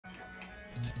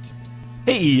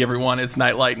Hey everyone, it's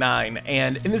Nightlight9,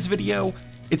 and in this video,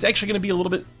 it's actually going to be a little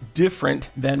bit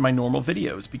different than my normal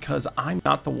videos because I'm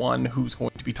not the one who's going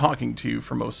to be talking to you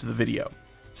for most of the video.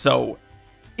 So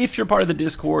if you're part of the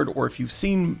Discord, or if you've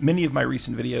seen many of my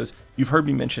recent videos, you've heard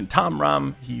me mention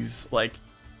Tomrom. He's like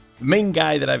the main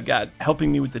guy that I've got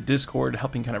helping me with the Discord,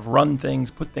 helping kind of run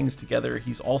things, put things together.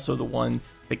 He's also the one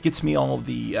that gets me all of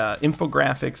the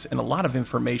infographics and a lot of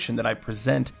information that I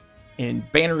present in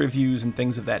banner reviews and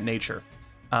things of that nature.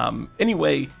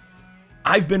 Anyway,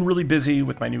 I've been really busy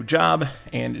with my new job,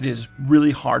 and it is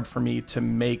really hard for me to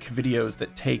make videos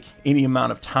that take any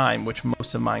amount of time, which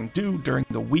most of mine do during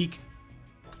the week.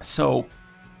 So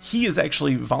he has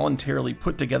actually voluntarily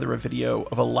put together a video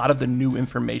of a lot of the new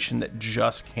information that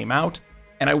just came out,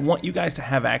 and I want you guys to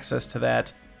have access to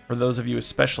that. For those of you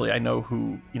especially I know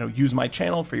who use my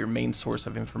channel for your main source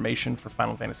of information for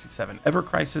Final Fantasy VII Ever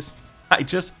Crisis, I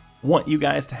just want you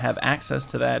guys to have access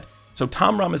to that. So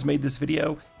Tomrom has made this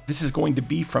video. This is going to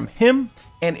be from him,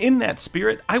 and in that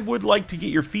spirit, I would like to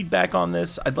get your feedback on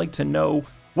this. I'd like to know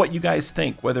what you guys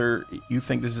think, whether you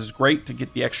think this is great to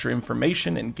get the extra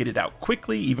information and get it out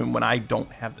quickly, even when I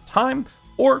don't have the time,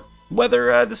 or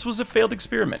whether this was a failed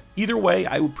experiment. Either way,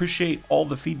 I appreciate all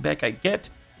the feedback I get,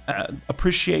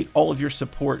 appreciate all of your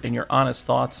support and your honest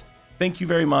thoughts. Thank you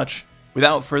very much.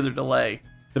 Without further delay,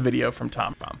 the video from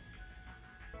Tomrom.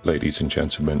 Ladies and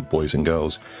gentlemen, boys and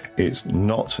girls, it's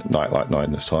not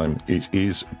Nightlight9 this time, it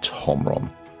is Tomrom.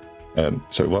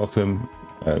 So welcome.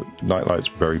 Nightlight's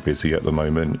very busy at the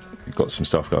moment. We've got some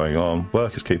stuff going on,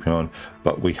 work is keeping on,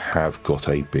 but we have got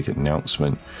a big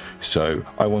announcement. So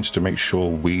I wanted to make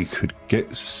sure we could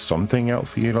get something out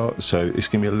for you lot. So it's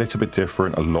going to be a little bit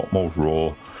different, a lot more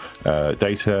raw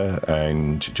data,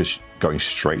 and just going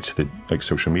straight to the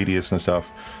social medias and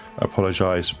stuff. I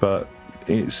apologize, but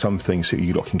it's something so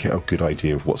you lot can get a good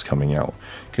idea of what's coming out,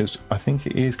 because I think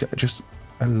it is just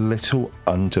a little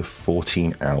under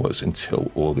 14 hours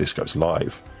until all this goes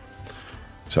live.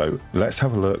 So let's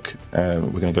have a look. We're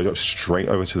going to go straight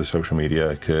over to the social media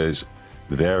because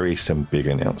there is some big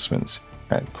announcements,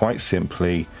 and quite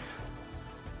simply,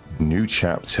 new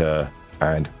chapter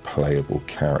and playable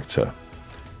character.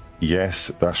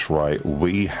 Yes, that's right,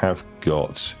 we have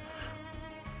got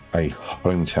a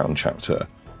hometown chapter.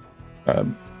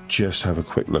 Just have a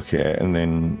quick look at it, and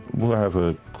then we'll have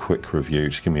a quick review.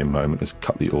 Just give me a moment. Let's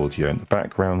cut the audio in the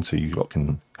background so you lot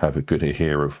can have a good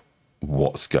hear of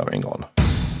what's going on.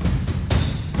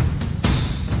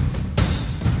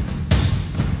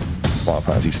 Final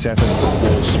Fantasy VII, the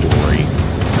war story.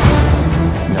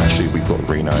 Naturally, we've got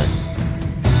Reno.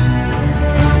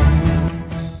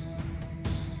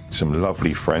 Some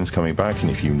lovely friends coming back, and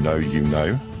if you know, you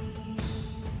know.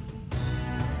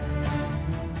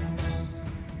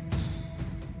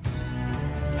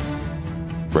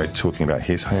 Red talking about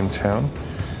his hometown,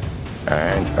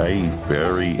 and a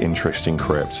very interesting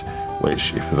crypt,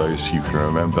 which, if for those you can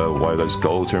remember why those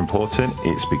golds are important,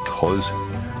 it's because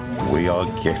we are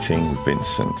getting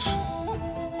Vincent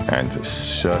and a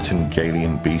certain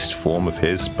Galian beast form of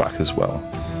his back as well.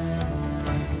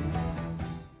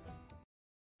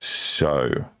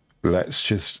 So let's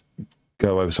just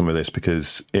go over some of this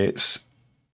because it's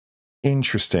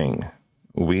interesting.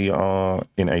 We are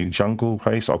in a jungle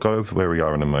place. I'll go over where we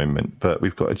are in a moment, but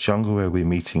we've got a jungle where we're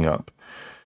meeting up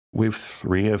with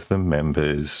 3 of the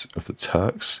members of the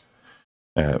Turks,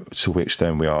 to which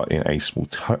then we are in a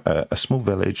small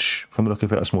village, from the look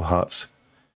of it, a small hut,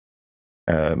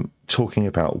 talking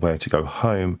about where to go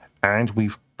home, and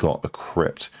we've got a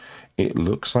crypt. It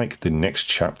looks like the next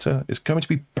chapter is going to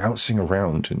be bouncing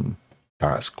around, and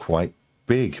that's quite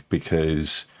big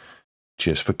because,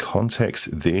 just for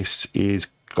context, this is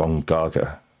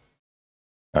Gongaga.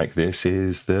 Like, this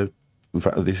is the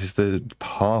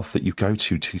path that you go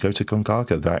to go to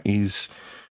Gongaga. That is,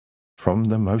 from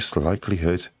the most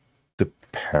likelihood, the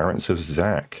parents of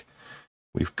Zack.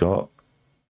 We've got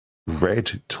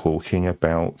Red talking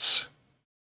about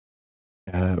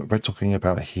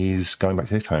his going back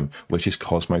to his home, which is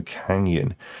Cosmo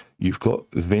Canyon. You've got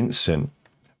Vincent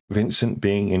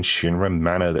being in Shinra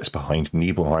Manor that's behind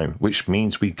Nibelheim, which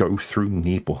means we go through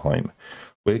Nibelheim.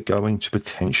 We're going to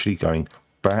potentially going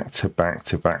back to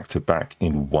back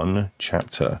in one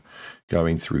chapter,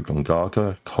 going through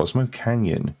Gongaga, Cosmo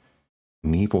Canyon,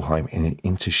 Nibelheim, and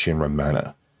into Shinra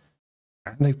Manor.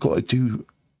 And they've got to do,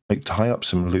 tie up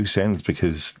some loose ends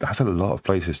because that's a lot of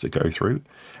places to go through.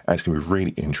 And it's going to be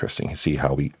really interesting to see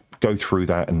how we go through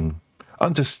that and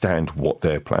understand what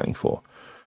they're planning for.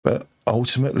 But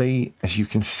ultimately, as you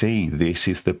can see, this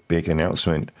is the big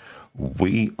announcement.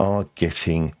 We are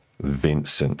getting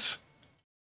Vincent.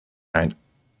 And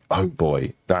oh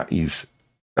boy, that's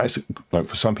like,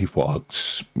 for some people are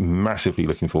massively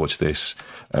looking forward to this.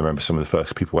 I remember some of the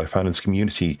first people I found in this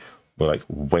community were like,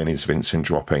 when is Vincent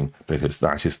dropping? Because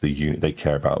that is the unit they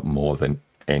care about more than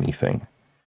anything.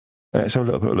 Let's have a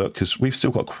little bit of a look, because we've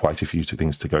still got quite a few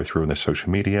things to go through on their social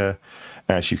media.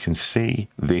 As you can see,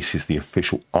 this is the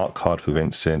official art card for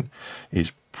Vincent.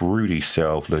 It's broody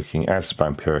self, looking as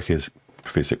vampiric as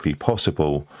physically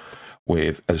possible,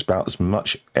 with about as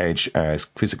much edge as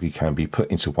physically can be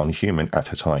put into one human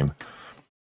at a time.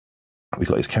 We've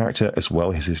got his character, as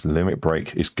well as his limit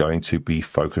break is going to be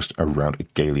focused around a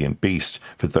Galian beast.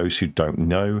 For those who don't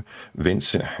know,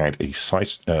 Vincent had a side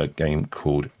game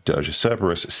called Dirge of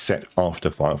Cerberus set after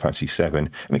Final Fantasy VII, and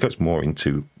it goes more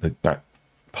into that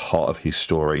part of his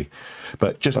story.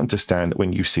 But just understand that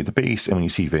when you see the beast and when you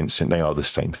see Vincent, they are the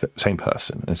same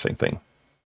person and same thing.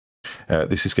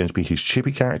 This is going to be his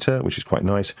chibi character, which is quite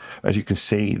nice. As you can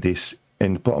see, this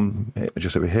in the bottom,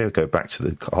 just over here, go back to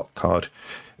the card.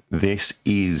 This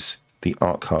is the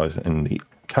art card and the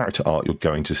character art you're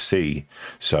going to see.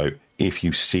 So if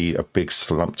you see a big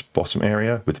slumped bottom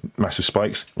area with massive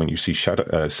spikes, when you see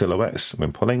shadow silhouettes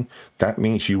when pulling, that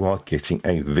means you are getting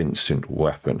a Vincent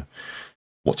weapon.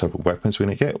 What type of weapons we're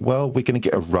going to get? Well, we're going to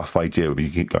get a rough idea when we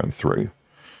keep going through.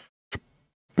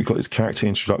 We've got this character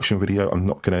introduction video. I'm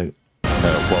not going to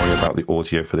worry about the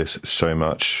audio for this so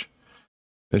much.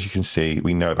 As you can see,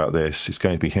 we know about this. It's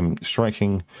going to be him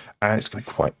striking, and it's going to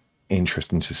be quite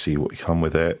interesting to see what we come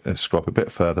with it. Let's scroll up a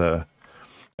bit further.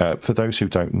 For those who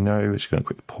don't know, just going to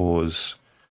quick pause.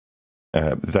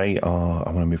 I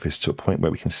want to move this to a point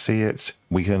where we can see it.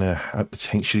 We're going to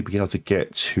potentially be able to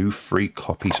get 2 free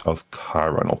copies of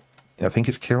Chiron. I think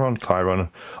it's Chiron.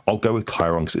 I'll go with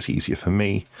Chiron because it's easier for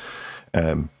me.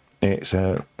 It's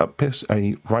a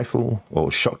rifle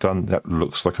or shotgun that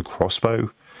looks like a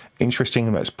crossbow.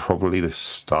 Interesting, that's probably the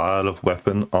style of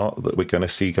weapon art that we're going to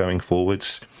see going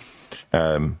forwards.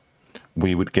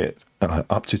 We would get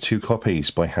up to 2 copies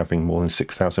by having more than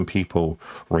 6,000 people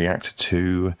react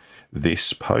to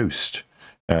this post.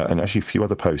 And actually a few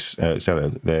other posts.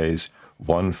 There's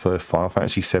one for Final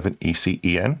Fantasy VII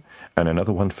ECEN and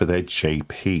another one for their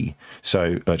JP.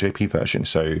 So JP version.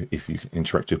 So if you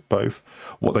interact with both,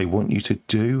 what they want you to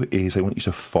do is they want you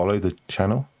to follow the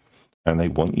channel. And they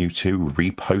want you to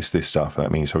repost this stuff.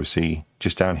 That means, obviously,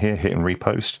 just down here, hit and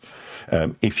repost.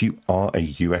 If you are a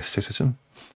US citizen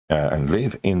and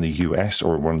live in the US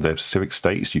or one of the Pacific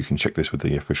states, you can check this with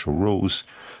the official rules.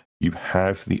 You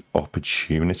have the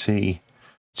opportunity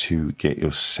to get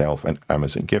yourself an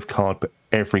Amazon gift card, but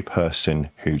every person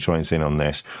who joins in on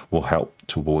this will help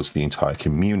towards the entire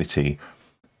community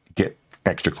get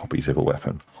extra copies of a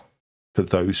weapon. For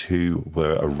those who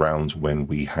were around when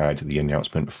we had the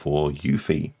announcement for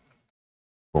Yuffie,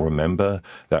 will remember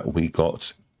that we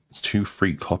got 2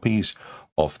 free copies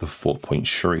of the 4-point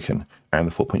shuriken. And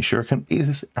the 4-point shuriken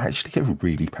is actually a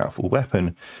really powerful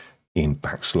weapon in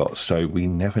back slots. So we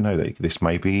never know, that this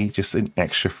may be just an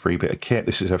extra free bit of kit.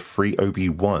 This is a free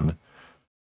OB1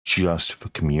 just for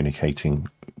communicating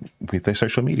with their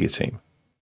social media team.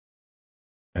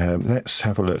 Let's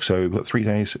have a look. So we've got 3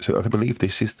 days. So I believe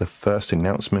this is the first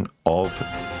announcement of,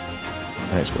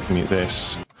 let's go mute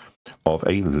this, of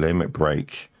a limit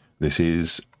break. This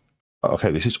is,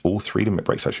 okay, this is all 3 limit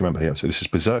breaks, actually, remember here. So this is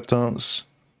Berserk Dance,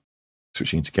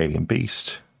 switching to Galian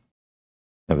Beast.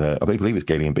 I believe it's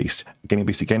Galian Beast. Galian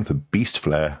Beast again for Beast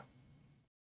Flare.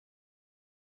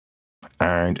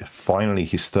 And finally,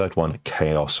 his 3rd one,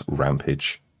 Chaos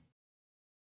Rampage.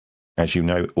 As you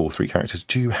know, all 3 characters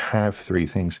do have 3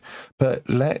 things, but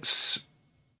let's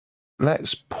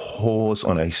pause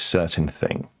on a certain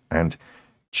thing. And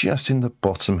just in the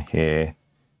bottom here,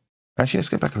 actually, let's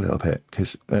go back a little bit,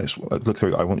 because let's look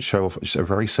through. I want to show off just a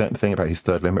very certain thing about his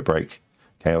 3rd limit break,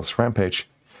 Chaos Rampage.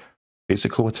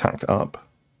 Physical attack up,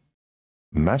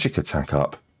 magic attack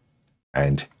up,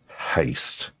 and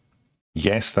haste.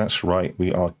 Yes, that's right.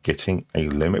 We are getting a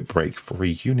limit break for a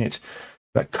unit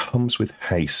that comes with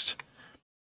haste.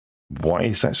 Why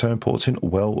is that so important?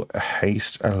 Well,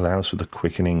 haste allows for the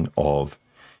quickening of,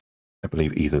 I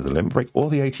believe, either the limit break or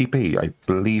the ATB. I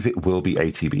believe it will be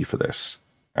ATB for this.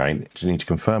 I just need to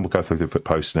confirm. We'll go through the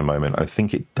post in a moment. I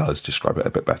think it does describe it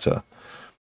a bit better.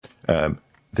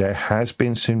 There has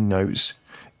been some notes.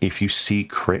 If you see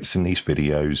crits in these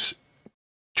videos,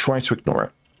 try to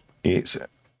ignore it.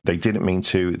 They didn't mean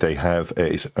to. They have,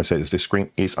 as I said, this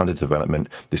screen is under development.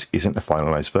 This isn't a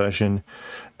finalized version.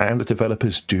 And the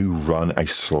developers do run a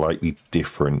slightly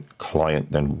different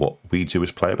client than what we do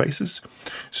as player bases.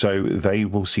 So they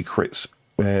will see crits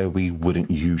where we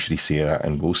wouldn't usually see it at,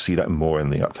 and we'll see that more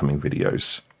in the upcoming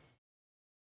videos.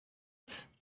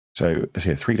 So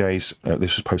yeah, 3 days.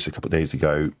 This was posted a couple of days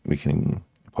ago. We can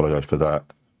apologize for that.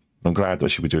 I'm glad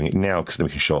that we're doing it now because then we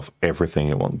can show off everything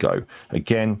in one go.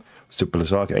 Again, so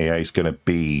Blizzaga AA is going to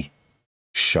be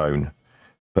shown,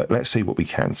 but let's see what we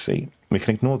can see. We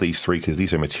can ignore these 3 because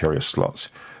these are materia slots,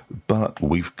 but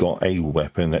we've got a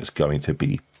weapon that's going to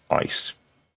be ice.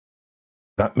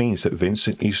 That means that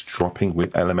Vincent is dropping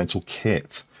with elemental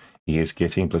kit. He is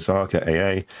getting Blizzaga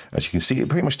AA. As you can see, it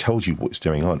pretty much tells you what's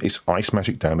going on. It's ice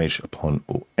magic damage upon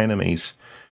all enemies.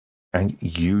 And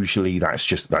usually that's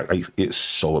just that it's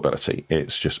soul ability.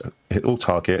 It's just hit all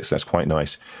targets. That's quite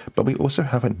nice. But we also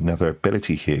have another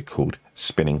ability here called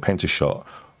Spinning Pentashot.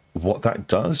 What that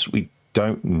does, we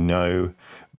don't know,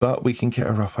 but we can get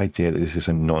a rough idea that this is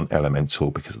a non-elemental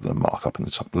because of the markup in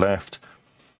the top left.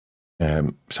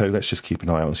 So let's just keep an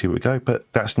eye out and see where we go. But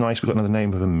that's nice. We've got another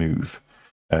name of a move.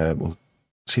 We'll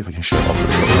see if I can show it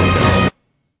off.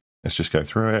 Let's just go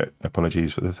through it.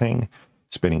 Apologies for the thing.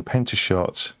 Spinning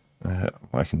Pentashot.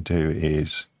 What I can do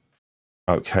is,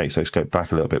 okay, so let's go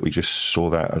back a little bit. We just saw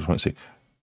that. I just want to see.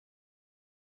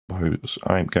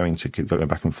 I'm going to keep going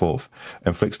back and forth.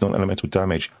 Inflicts non-elemental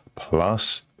damage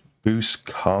plus boost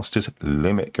caster's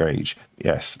limit gauge.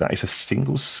 Yes, that is a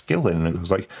single skill, and it was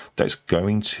like that's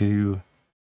going to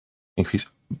increase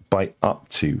by up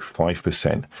to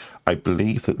 5%. I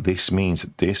believe that this means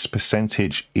that this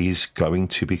percentage is going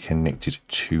to be connected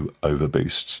to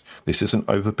overboosts. This is an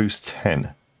overboost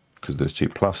 10. Because there's 2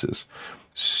 pluses.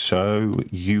 So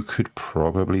you could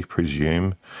probably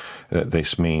presume that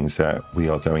this means that we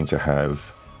are going to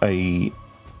have a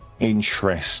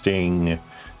interesting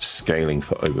scaling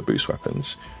for overboost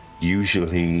weapons.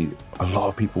 Usually a lot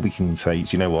of people, we can say,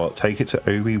 you know what, take it to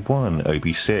OB1,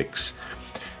 OB6.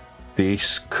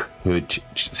 This could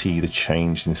see the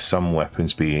change in some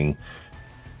weapons being,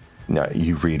 no,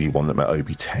 you really want them at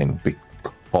OB10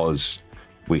 because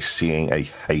we're seeing a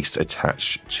haste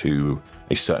attached to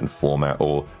a certain format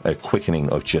or a quickening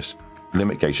of just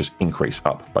limit gauge just increase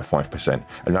up by 5%.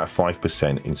 And that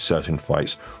 5% in certain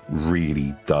fights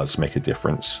really does make a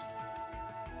difference.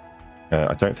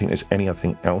 I don't think there's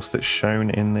anything else that's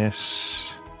shown in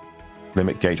this.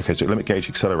 Limit gauge. Okay, so limit gauge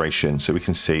acceleration. So we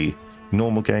can see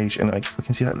normal gauge and we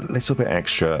can see that little bit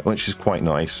extra, which is quite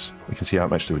nice. We can see how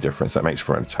much of a difference that makes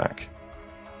for an attack.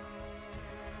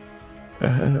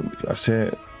 That's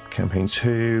it. Campaign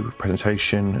 2,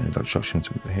 presentation, introduction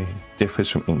to differs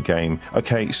from in-game.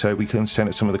 Okay, so we can understand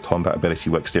that some of the combat ability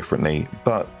works differently,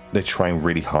 but they're trying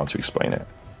really hard to explain it.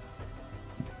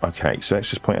 Okay, so let's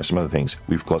just point out some other things.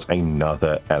 We've got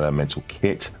another elemental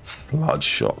kit, Sludge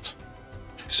Shot.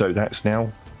 So that's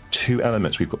now 2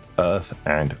 elements. We've got earth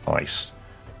and ice.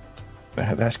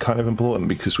 That's kind of important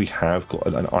because we have got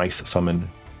an ice summon,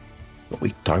 but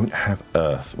we don't have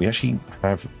earth. We actually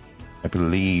have, I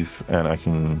believe, and I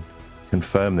can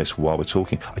confirm this while we're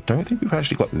talking, I don't think we've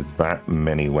actually got that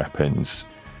many weapons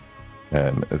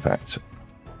filter,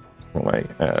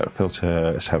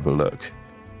 let's have a look.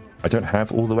 I don't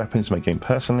have all the weapons in my game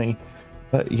personally,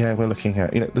 but yeah, we're looking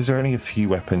at, there's only a few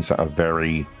weapons that are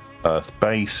very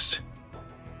earth-based.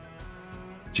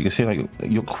 So you can see, like,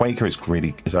 your Quaker is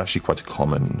actually quite a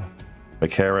common.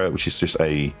 Quakera, which is just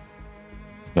a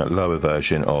lower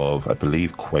version of, I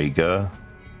believe, Quaker.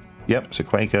 Yep, so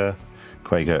Quaker.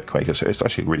 So it's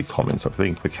actually really common. So I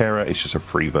think Quakera is just a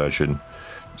free version.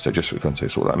 So just for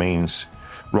context, what that means.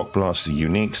 Rock Blast is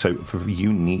unique. So for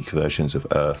unique versions of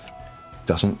Earth,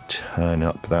 doesn't turn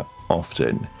up that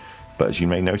often. But as you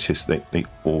may notice, they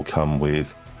all come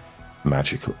with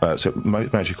magical. So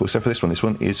most magical, except for this one. This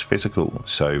one is physical.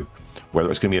 So whether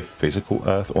it's going to be a physical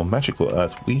Earth or magical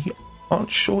Earth, we aren't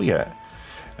sure yet.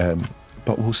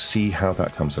 But we'll see how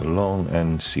that comes along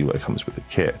and see what comes with the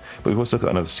kit. But we've also got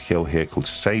another skill here called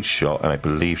Sage Shot, and I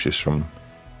believe just from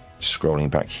scrolling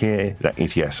back here, that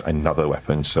is, yes, another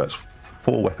weapon. So that's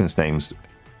 4 weapons names,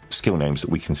 skill names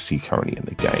that we can see currently in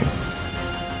the game.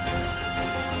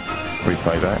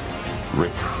 Replay that.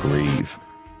 Reprieve.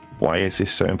 Why is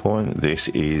this so important? This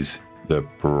is the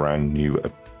brand new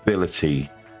ability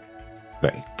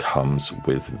that comes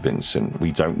with Vincent.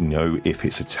 We don't know if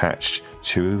it's attached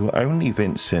to only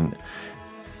Vincent.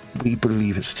 We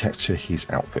believe it's attached to his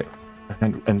outfit.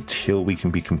 And until we can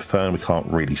be confirmed, we can't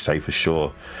really say for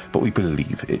sure, but we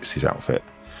believe it's his outfit.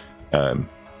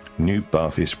 New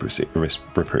buff is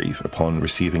Reprieve. Upon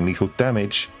receiving lethal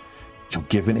damage, you're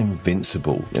given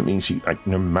invincible. It means you,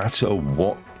 no matter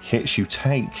what hits you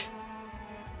take,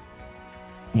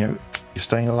 you're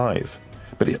staying alive.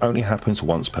 But it only happens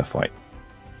once per fight.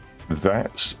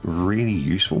 That's really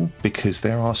useful because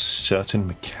there are certain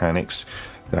mechanics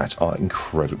that are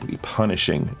incredibly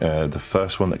punishing. The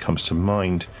first one that comes to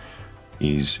mind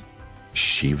is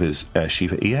Shiva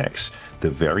EX. The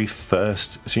very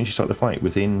first, as soon as you start the fight,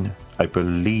 within, I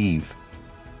believe,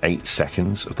 8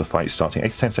 seconds of the fight starting,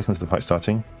 8 to 10 seconds of the fight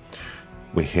starting,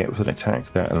 we're hit with an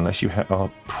attack that, unless you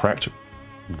are prepped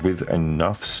with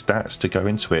enough stats to go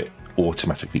into it,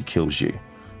 automatically kills you.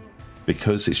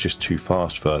 Because it's just too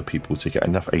fast for people to get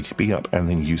enough ATB up and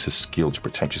then use a skill to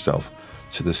protect yourself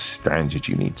to the standard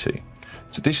you need to.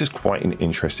 So this is quite an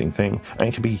interesting thing, and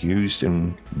it can be used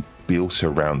and built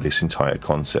around this entire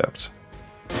concept.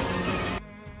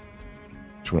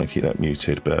 Just want to keep that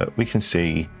muted, but we can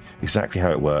see exactly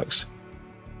how it works.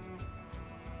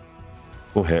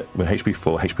 Full hit, when HP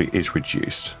full, HP is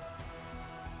reduced.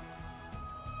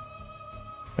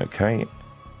 Okay,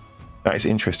 that is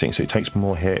interesting. So it takes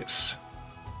more hits.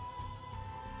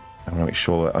 I'm going to make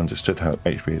sure I understood how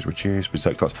HP is reduced.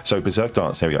 Berserk Dance. So Berserk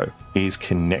Dance, there we go, is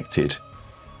connected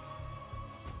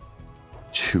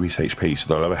to his HP. So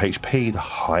the lower HP, the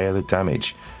higher the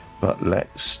damage. But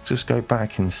let's just go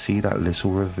back and see that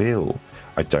little reveal.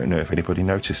 I don't know if anybody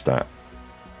noticed that,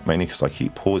 mainly because I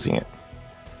keep pausing it.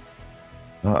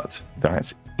 But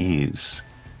that is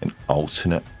an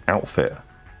alternate outfit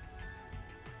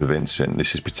for Vincent.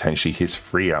 This is potentially his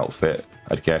free outfit,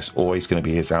 I'd guess. Always going to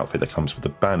be his outfit that comes with a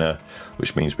banner,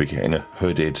 which means we're getting a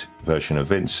hooded version of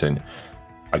Vincent.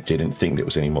 I didn't think it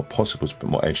was any more possible to put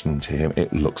more edge into him.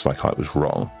 It looks like I was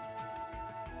wrong.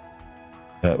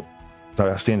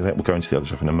 That's the end of that. We'll go into the other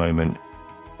stuff in a moment.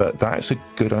 But that's a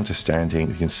good understanding.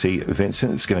 You can see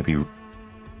Vincent is going to be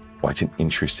quite an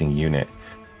interesting unit,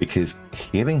 because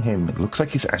healing him looks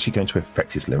like it's actually going to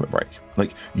affect his limit break.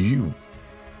 Like, you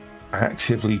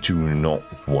actively do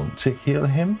not want to heal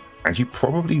him, and you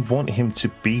probably want him to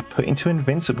be put into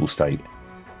invincible state,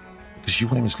 because you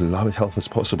want him as low a health as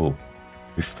possible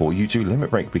before you do limit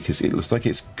break, because it looks like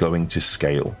it's going to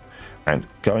scale. And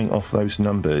going off those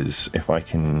numbers, if I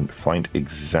can find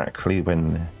exactly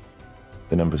when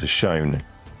the numbers are shown,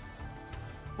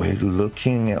 we're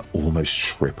looking at almost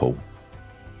triple.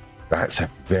 That's a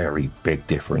very big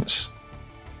difference.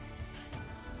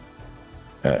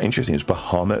 Interesting, it's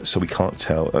Bahamut, so we can't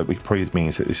tell. It probably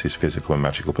means that this is physical and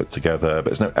magical put together, but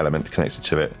there's no element connected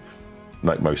to it.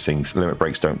 Like most things, limit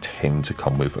breaks don't tend to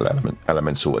come with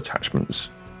elemental attachments.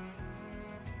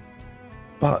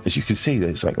 But as you can see,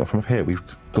 there's like from up here, we've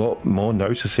got more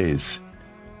notices.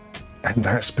 And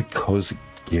that's because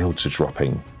guilds are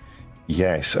dropping.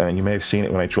 Yes, and you may have seen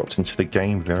it when I dropped into the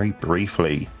game very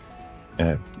briefly.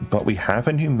 But we have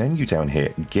a new menu down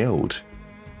here, Guild.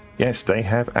 Yes, they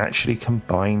have actually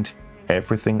combined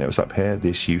everything that was up here.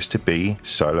 This used to be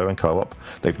solo and co-op.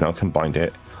 They've now combined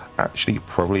it. Actually,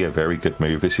 probably a very good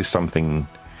move. This is something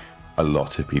a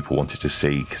lot of people wanted to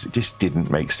see, because it just didn't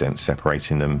make sense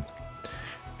separating them.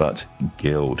 But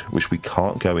Guild, which we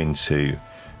can't go into,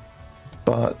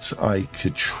 but I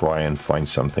could try and find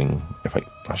something. If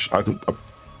I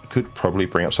could probably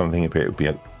bring up something, but it would be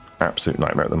an absolute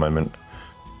nightmare at the moment.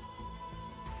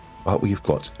 But we've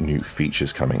got new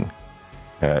features coming.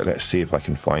 Let's see if I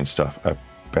can find stuff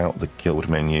about the Guild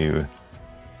menu.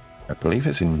 I believe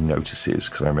it's in notices,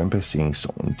 because I remember seeing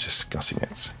someone discussing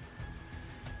it.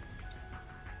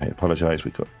 I apologize.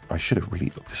 I should have really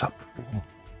looked this up before.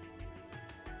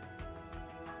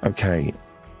 Okay,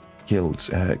 guilds,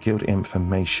 guild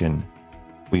information.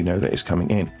 We know that it's coming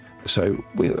in. So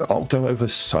I'll go over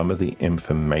some of the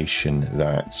information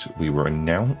that we were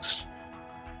announced,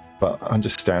 but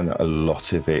understand that a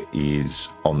lot of it is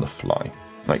on the fly.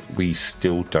 Like, we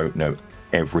still don't know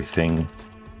everything.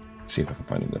 Let's see if I can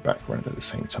find it in the background at the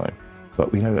same time.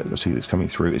 But we know that, see, it's coming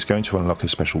through. It's going to unlock a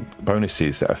special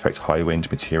bonuses that affect high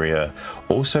wind materia.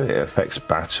 Also, it affects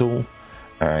battle.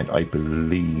 And I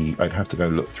believe I'd have to go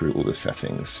look through all the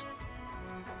settings.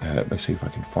 Let's see if I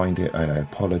can find it. And I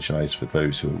apologize for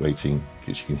those who are waiting,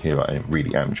 because you can hear I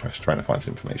really am trying to find this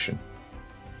information.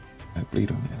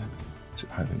 Bleed on the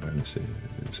having bonuses.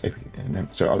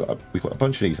 So we've got a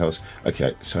bunch of details.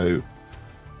 Okay, so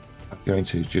I'm going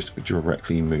to just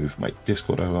directly move my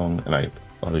Discord along, and I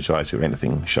apologize if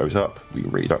anything shows up. We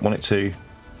really don't want it to.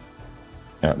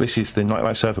 This is the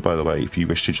Nightlight server, by the way. If you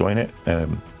wish to join it,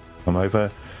 come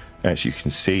over. As you can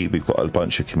see, we've got a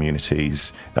bunch of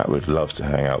communities that would love to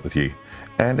hang out with you,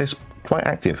 and it's quite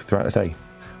active throughout the day.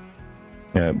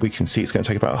 We can see it's going to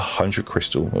take about 100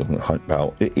 crystal.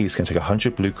 It is going to take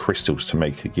 100 blue crystals to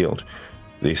make a guild.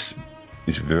 This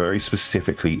is very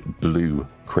specifically blue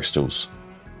crystals,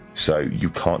 so you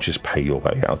can't just pay your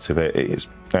way out of it.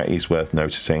 That is worth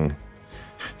noticing.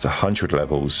 It's 100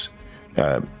 levels,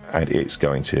 and it's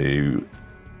going to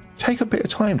take a bit of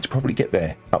time to probably get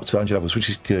there up to 100 levels, which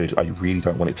is good. I really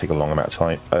don't want it to take a long amount of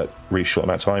time, really short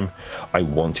amount of time. I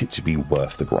want it to be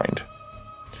worth the grind.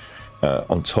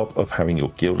 On top of having your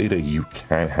guild leader, you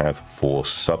can have 4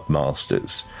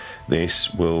 submasters.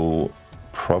 This will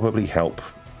probably help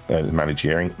the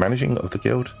managing of the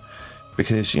guild,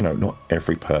 because, you know, not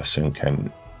every person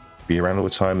can be around all the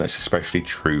time. That's especially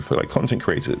true for like content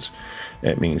creators.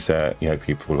 It means that, you know,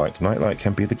 people like Nightlight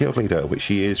can be the guild leader, which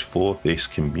he is for this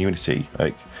community.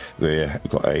 Like, we've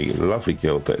got a lovely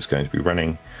guild that's going to be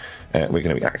running. We're going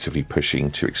to be actively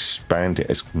pushing to expand it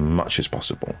as much as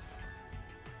possible.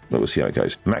 But we'll see how it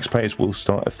goes. Max players will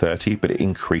start at 30, but it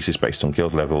increases based on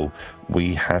guild level.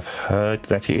 We have heard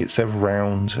that it's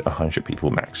around 100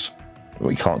 people max.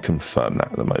 We can't confirm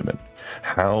that at the moment.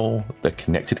 How they're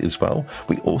connected as well,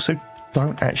 we also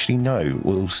don't actually know.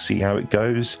 We'll see how it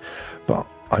goes, but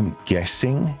I'm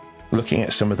guessing, looking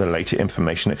at some of the later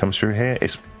information that comes through here,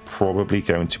 it's probably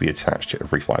going to be attached to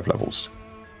every 5 levels.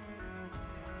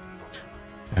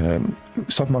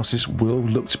 Submasters will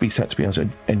look to be set to be able to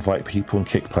invite people and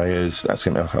kick players. That's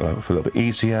going to make life a little bit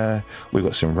easier. We've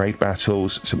got some raid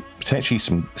battles, potentially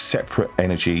some separate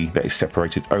energy that is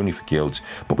separated only for guilds,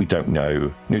 but we don't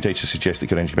know. New data suggests that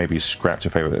good energy may be scrapped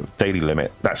in favor of a daily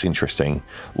limit. That's interesting.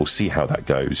 We'll see how that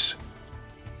goes.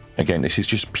 Again, this is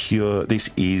just pure, this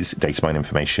is data mine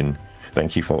information.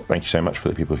 Thank you so much for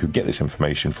the people who get this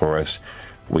information for us.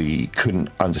 We couldn't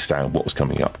understand what was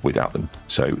coming up without them,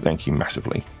 so thank you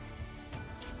massively.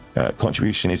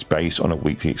 Contribution is based on a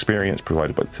weekly experience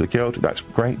provided to the guild. That's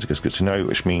great, it's good to know,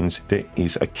 which means there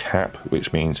is a cap,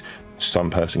 which means some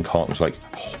person can't like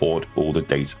hoard all the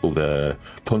data, all the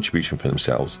contribution for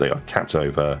themselves. They are capped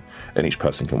over, and each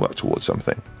person can work towards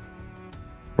something.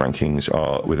 Rankings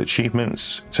are with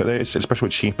achievements, so there's a special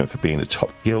achievement for being the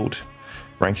top guild.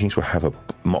 Rankings will have a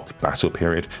mock battle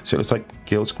period, so it looks like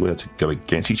guilds were to go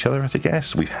against each other, I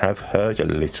guess. We have heard a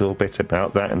little bit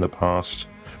about that in the past.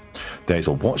 There's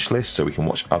a watch list, so we can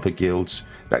watch other guilds.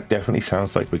 That definitely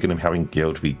sounds like we're going to be having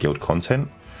guild v guild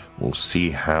content. We'll see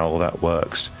how that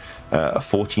works. A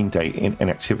 14-day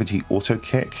inactivity auto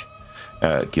kick.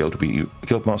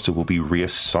 Guildmaster will be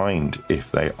reassigned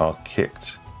if they are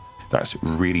kicked. That's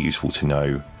really useful to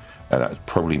know. That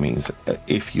probably means that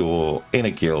if you're in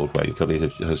a guild where your guild leader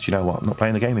says, you know what, I'm not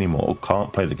playing the game anymore, or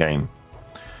can't play the game,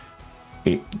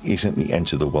 it isn't the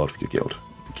end of the world for your guild.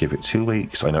 Give it 2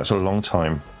 weeks. I know it's a long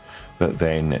time, but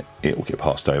then it will get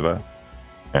passed over,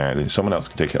 and then someone else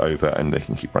can take it over and they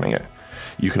can keep running it.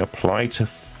 You can apply to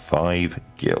 5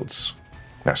 guilds.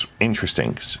 That's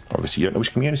interesting, because obviously you don't know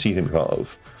which community you're going to be part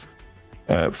of.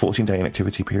 14-day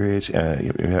inactivity period,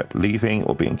 leaving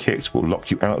or being kicked will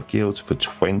lock you out of guilds for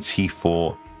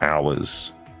 24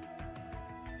 hours.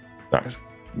 That's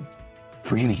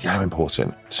really damn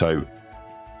important. So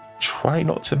try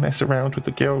not to mess around with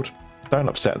the guild. Don't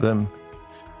upset them.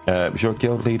 If you're a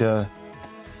guild leader,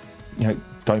 you know,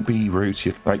 don't be rude.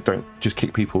 Don't just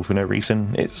kick people for no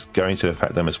reason. It's going to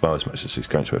affect them as well as much as it's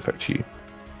going to affect you.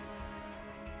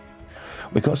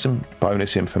 We've got some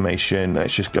bonus information.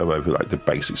 Let's just go over like the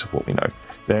basics of what we know.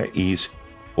 There is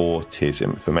 4 tiers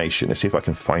information. Let's see if I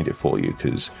can find it for you,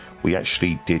 because we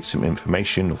actually did some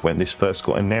information of when this first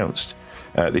got announced.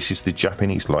 This is the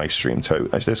Japanese live stream. So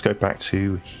let's go back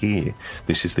to here.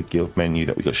 This is the guild menu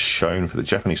that we got shown for the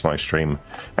Japanese live stream,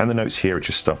 and the notes here are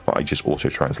just stuff that I just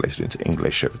auto-translated into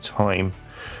English over time.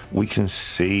 We can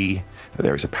see that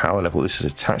there is a power level. This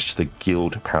is attached to the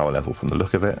guild power level from the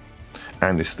look of it.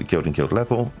 And this is the guild and guild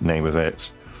level, name of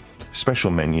it.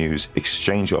 Special menus,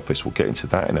 exchange office, we'll get into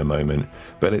that in a moment,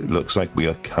 but it looks like we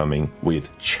are coming with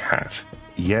chat.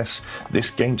 Yes, this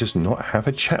game does not have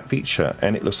a chat feature,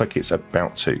 and it looks like it's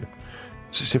about to,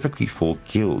 specifically for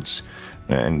guilds.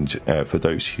 And for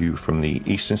those who from the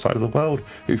eastern side of the world,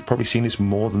 who've probably seen this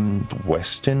more than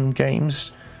Western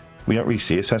games, we don't really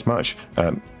see this as much.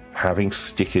 Having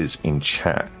stickers in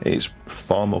chat is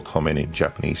far more common in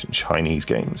Japanese and Chinese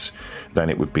games than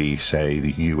it would be, say,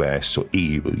 the US or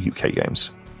EU or UK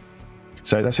games.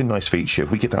 So that's a nice feature. If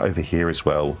we get that over here as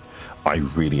well, I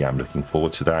really am looking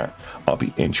forward to that. I'll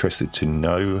be interested to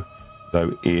know,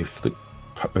 though, if the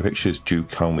pictures do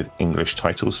come with English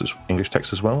titles, English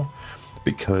text as well,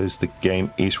 because the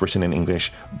game is written in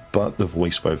English, but the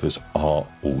voiceovers are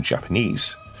all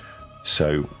Japanese.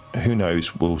 So who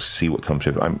knows, we'll see what comes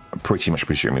with it. I'm pretty much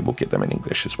presuming we'll get them in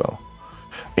English as well.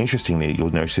 Interestingly,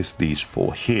 you'll notice these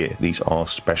 4 here. These are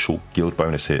special guild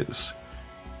bonuses.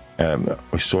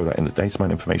 We saw that in the data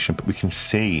mine information, but we can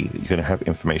see that you're going to have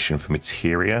information for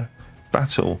Materia,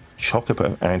 Battle,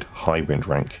 Chocobo, and High Wind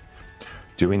rank.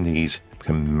 Doing these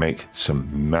can make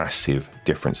some massive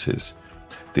differences.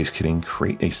 This can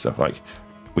increase stuff like,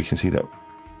 we can see that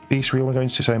these 3 aren't going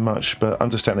to say much, but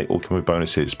understand they all come with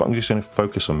bonuses. But I'm just going to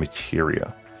focus on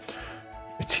Materia.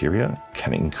 materia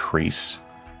can increase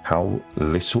how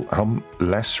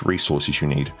less resources you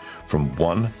need from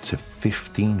 1 to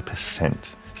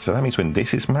 15%. So that means when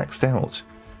this is maxed out,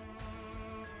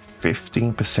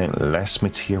 15% less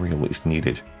material is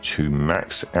needed to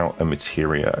max out a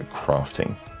materia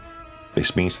crafting.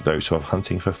 This means that those who are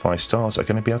hunting for 5 stars are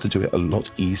going to be able to do it a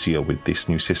lot easier with this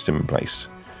new system in place.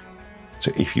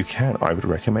 So if you can, I would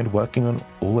recommend working on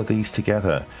all of these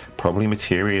together. Probably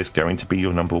materia is going to be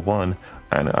your number 1,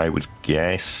 and I would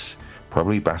guess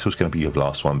probably battle's going to be your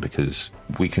last one, because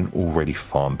we can already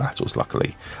farm battles,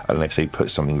 luckily, unless they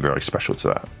put something very special to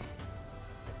that.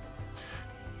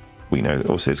 We know that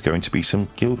also there's going to be some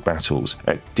guild battles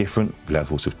at different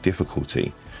levels of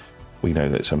difficulty. We know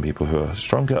that some people who are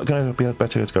stronger are going to be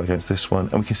better to go against this one,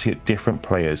 and we can see that different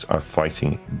players are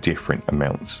fighting different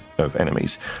amounts of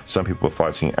enemies. Some people are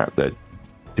fighting at the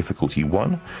difficulty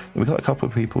 1, and we've got a couple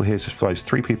of people here, so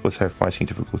 3 people are fighting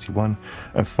difficulty 1,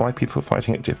 and 5 people are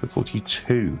fighting at difficulty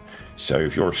 2. So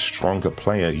if you're a stronger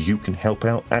player, you can help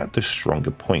out at the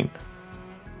stronger point.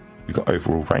 We've got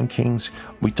overall rankings.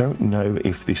 We don't know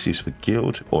if this is for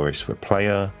guild or it's for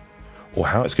player, or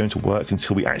how it's going to work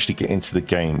until we actually get into the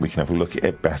game. We can have a look at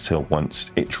it better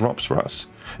once it drops for us.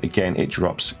 Again, it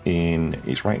drops in,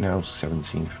 it's right now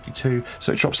 17:52,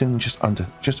 so it drops in just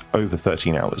over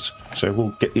 13 hours. So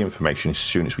we'll get the information as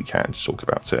soon as we can to talk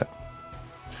about it.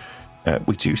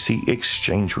 We do see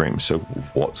exchange rooms. So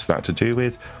what's that to do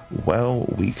with? Well,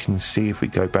 we can see if we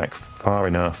go back far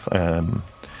enough.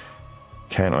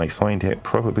 Can I find it?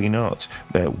 Probably not.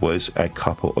 There was a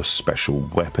couple of special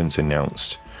weapons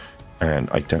announced, and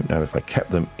I don't know if I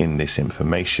kept them in this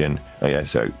information. Yeah,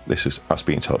 so this is us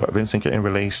being told about Vincent getting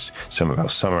released, some of our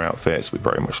summer outfits we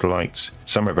very much liked,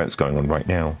 summer events going on right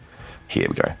now. Here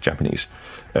we go, Japanese.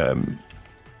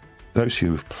 Those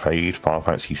who've played Final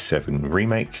Fantasy VII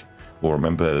Remake will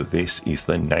remember this is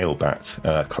the nail bat,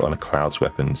 one of Cloud's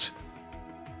weapons.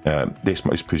 This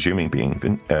most presuming being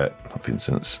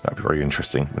Vincent's. That'd be very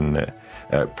interesting,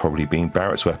 and probably being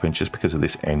Barrett's weapon, just because of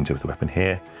this end of the weapon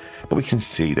here. But we can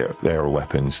see that there are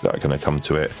weapons that are going to come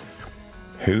to it.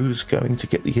 Who's going to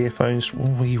get the earphones?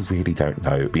 Well, we really don't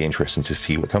know. It'd be interesting to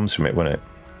see what comes from it, wouldn't it?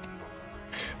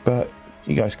 But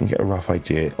you guys can get a rough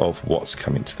idea of what's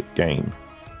coming to the game.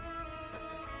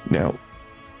 Now,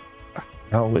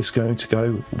 how it's going to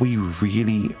go, we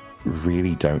really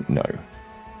don't know.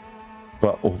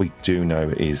 But all we do know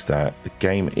is that the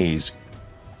game is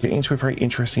getting into a very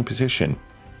interesting position.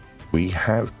 We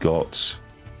have got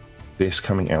this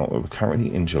coming out. We're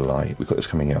currently in July. We've got this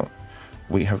coming out.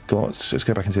 We have got, let's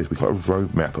go back into this. We've got a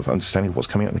roadmap of understanding what's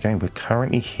coming out in the game. We're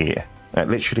currently here at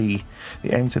literally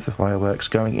the end of the fireworks,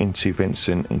 going into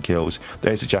Vincent and Guilds.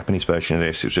 There's a Japanese version of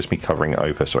this. It was just me covering it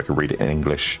over so I could read it in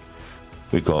English.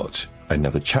 We've got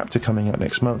another chapter coming out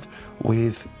next month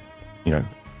with, you know,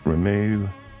 Ramu,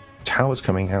 Towers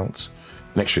coming out,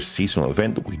 an extra seasonal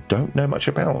event that we don't know much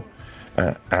about,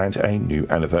 and a new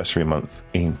anniversary month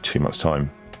in 2 months'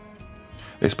 time.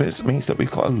 This means that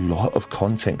we've got a lot of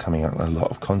content coming out, a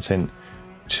lot of content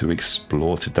to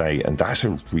explore today, and that's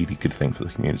a really good thing for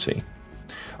the community.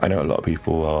 I know a lot of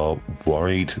people are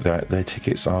worried that their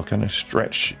tickets are going to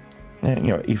stretch, you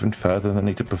know, even further than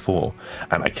they did before,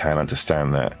 and I can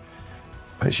understand that.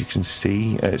 But as you can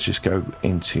see, let's just go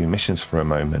into missions for a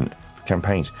moment.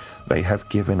 Campaigns, they have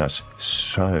given us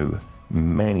so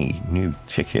many new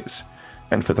tickets,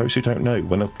 and for those who don't know,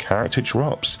 when a character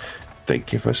drops, they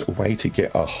give us a way to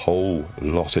get a whole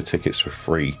lot of tickets for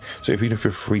free. So if you're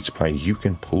free to play, you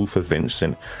can pull for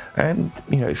Vincent, and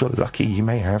you know, if you're lucky, you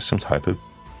may have some type of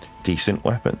decent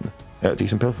weapon,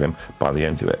 decent build for him by the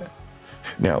end of it.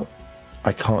 Now,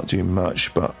 I can't do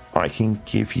much, but I can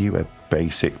give you a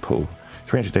basic pull.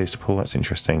 300 days to pull, that's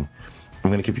interesting.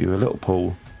 I'm going to give you a little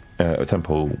pull, a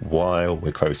temple while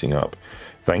we're closing up.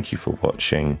 Thank you for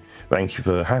watching, thank you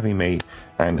for having me,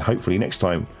 and hopefully next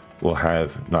time we'll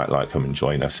have Nightlight come and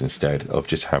join us instead of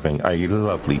just having a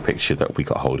lovely picture that we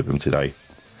got hold of him today.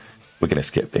 We're going to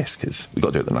skip this because we've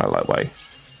got to do it the Nightlight way.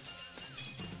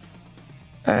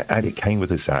 And it came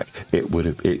with a Zac.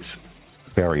 It's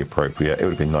very appropriate. It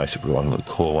would have been nice if we were one of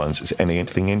the core ones. Is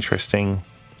anything interesting?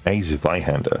 A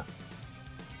Zweihander.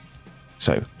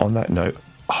 So on that note,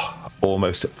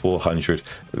 almost at 400.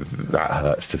 That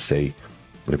hurts to see.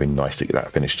 Would have been nice to get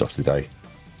that finished off today.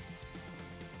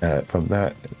 From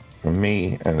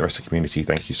me and the rest of the community,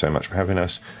 thank you so much for having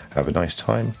us. Have a nice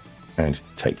time and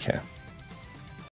take care.